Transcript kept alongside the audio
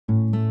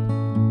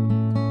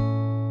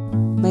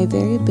My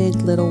Very Big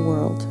Little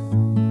World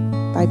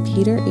by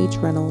Peter H.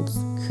 Reynolds,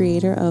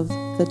 creator of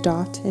The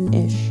Dot and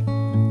Ish,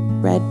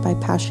 read by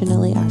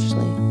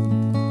PassionatelyAshley.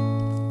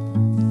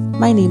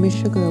 My name is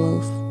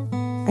Sugarloaf.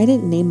 I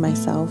didn't name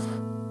myself.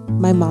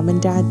 My mom and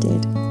dad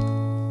did.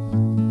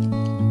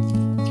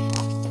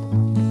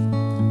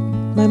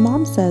 My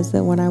mom says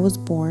that when I was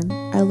born,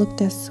 I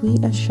looked as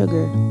sweet as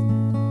sugar.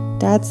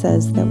 Dad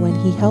says that when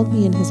he held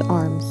me in his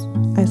arms,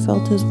 I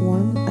felt as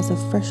warm as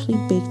a freshly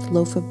baked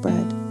loaf of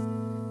bread.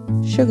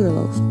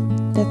 Sugarloaf,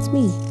 that's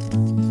me.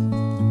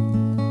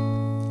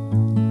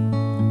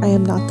 I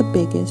am not the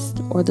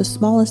biggest or the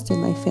smallest in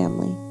my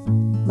family.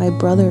 My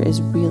brother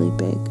is really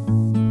big.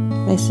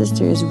 My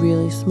sister is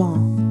really small.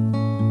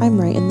 I'm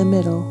right in the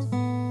middle.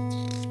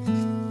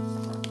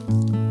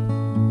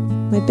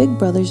 My big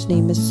brother's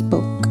name is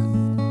Spoke.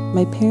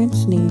 My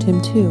parents named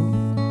him too.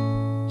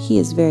 He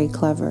is very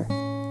clever.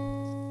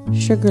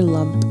 Sugar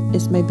Lump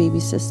is my baby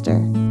sister.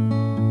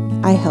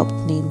 I helped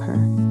name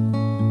her.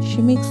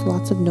 She makes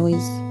lots of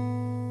noise.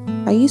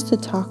 I used to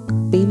talk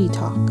baby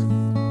talk,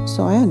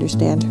 so I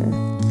understand her.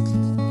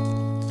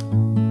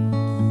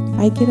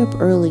 I get up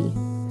early,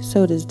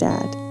 so does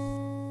Dad.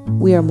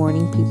 We are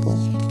morning people.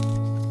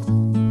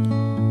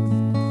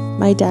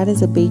 My dad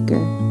is a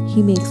baker.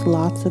 He makes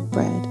lots of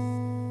bread.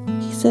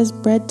 He says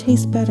bread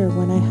tastes better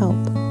when I help.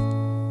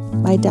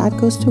 My dad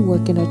goes to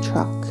work in a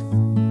truck.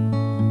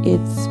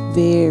 It's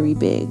very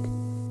big.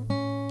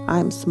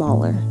 I'm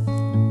smaller.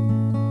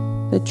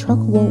 The truck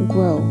won't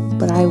grow,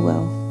 but I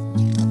will.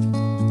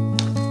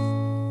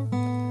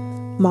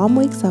 Mom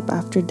wakes up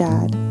after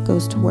Dad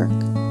goes to work.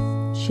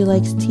 She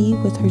likes tea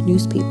with her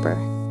newspaper.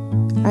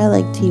 I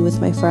like tea with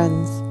my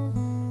friends.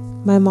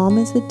 My mom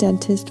is a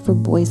dentist for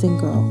boys and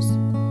girls.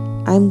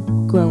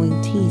 I'm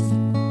growing teeth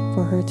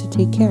for her to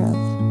take care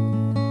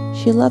of.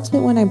 She loves it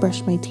when I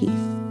brush my teeth.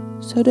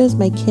 So does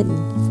my kitten,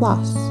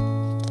 Floss.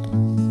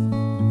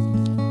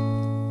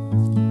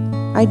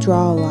 I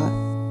draw a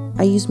lot.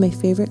 I use my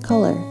favorite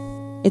color.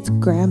 It's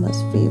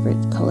Grandma's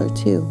favorite color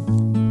too.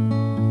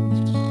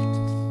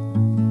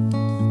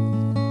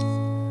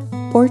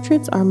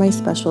 Portraits are my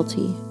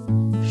specialty.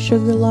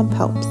 Sugar Lump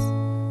helps.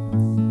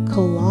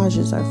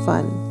 Collages are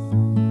fun.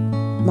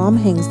 Mom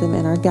hangs them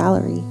in our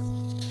gallery.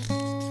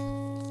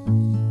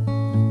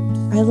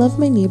 I love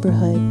my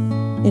neighborhood.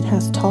 It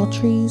has tall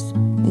trees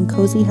and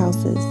cozy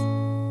houses.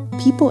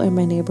 People in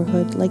my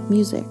neighborhood like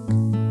music.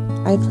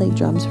 I play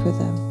drums for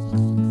them.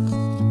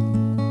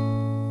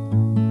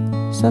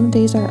 Some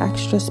days are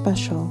extra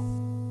special.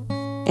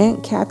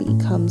 Aunt Cabby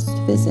comes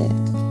to visit.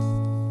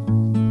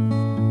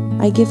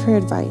 I give her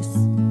advice.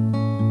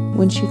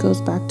 When she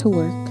goes back to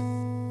work,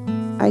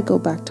 I go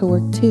back to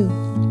work too.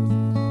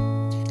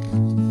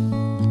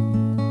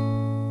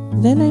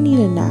 Then I need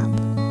a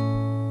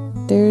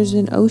nap. There's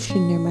an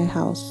ocean near my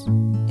house.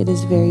 It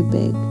is very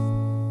big.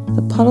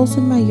 The puddles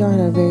in my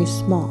yard are very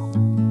small,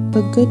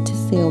 but good to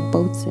sail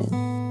boats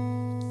in.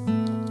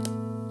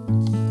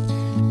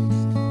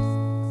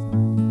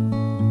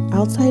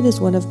 Outside is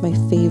one of my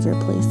favorite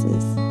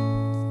places.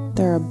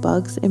 There are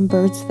bugs and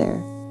birds there.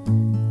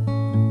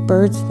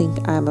 Birds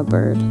think I'm a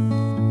bird.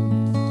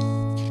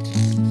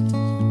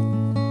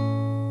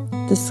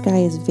 The sky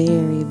is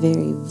very,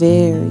 very,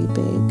 very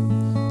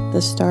big.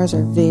 The stars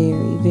are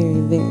very, very,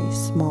 very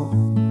small.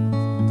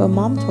 But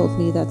Mom told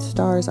me that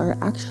stars are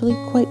actually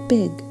quite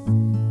big.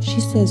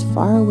 She says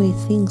faraway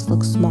things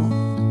look small.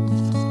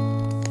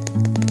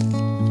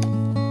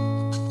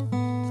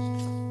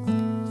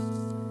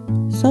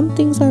 Some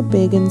things are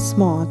big and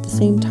small at the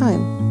same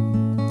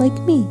time, like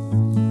me.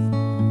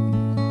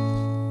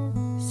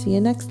 See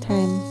you next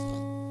time.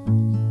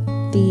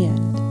 The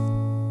end.